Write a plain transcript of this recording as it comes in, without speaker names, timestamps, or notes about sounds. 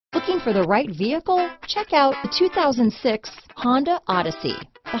Looking for the right vehicle? Check out the 2006 Honda Odyssey.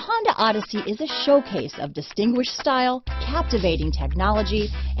 The Honda Odyssey is a showcase of distinguished style, captivating technology,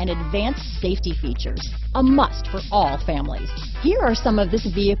 and advanced safety features. A must for all families. Here are some of this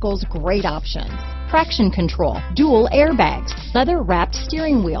vehicle's great options: traction control, dual airbags, leather-wrapped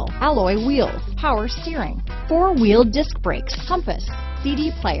steering wheel, alloy wheels, power steering, four-wheel disc brakes, compass,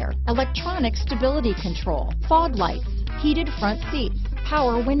 CD player, electronic stability control, fog lights, heated front seats,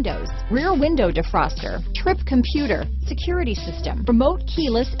 power windows, rear window defroster, trip computer, security system, remote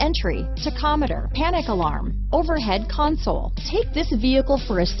keyless entry, tachometer, panic alarm, overhead console. Take this vehicle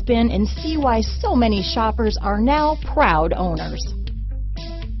for a spin and see why so many shoppers are now proud owners.